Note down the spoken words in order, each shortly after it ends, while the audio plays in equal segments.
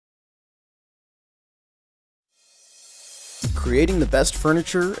Creating the best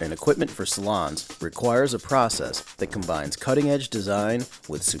furniture and equipment for salons requires a process that combines cutting-edge design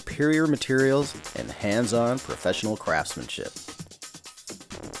with superior materials and hands-on professional craftsmanship.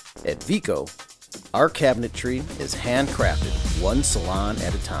 At Vico, our cabinetry is handcrafted one salon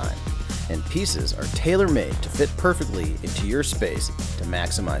at a time, and pieces are tailor-made to fit perfectly into your space to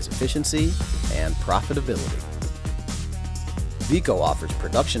maximize efficiency and profitability. Vico offers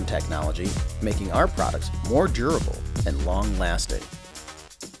production technology, making our products more durable and long-lasting.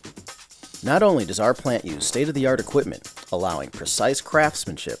 Not only does our plant use state-of-the-art equipment, allowing precise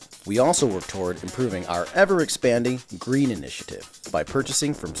craftsmanship, we also work toward improving our ever-expanding green initiative by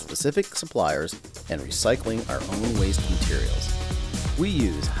purchasing from specific suppliers and recycling our own waste materials. We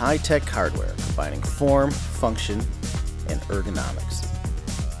use high-tech hardware combining form, function, and ergonomics.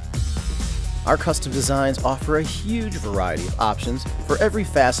 Our custom designs offer a huge variety of options for every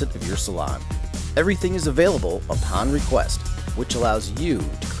facet of your salon. Everything is available upon request, which allows you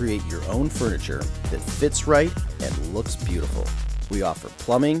to create your own furniture that fits right and looks beautiful. We offer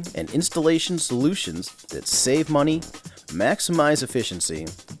plumbing and installation solutions that save money, maximize efficiency,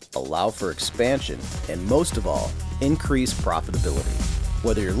 allow for expansion, and most of all, increase profitability.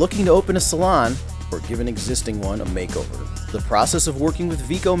 Whether you're looking to open a salon or give an existing one a makeover, the process of working with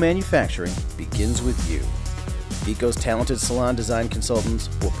BSG Manufacturing begins with you. Vico's talented salon design consultants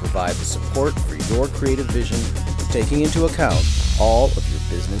will provide the support for your creative vision, taking into account all of your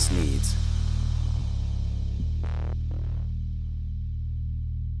business needs.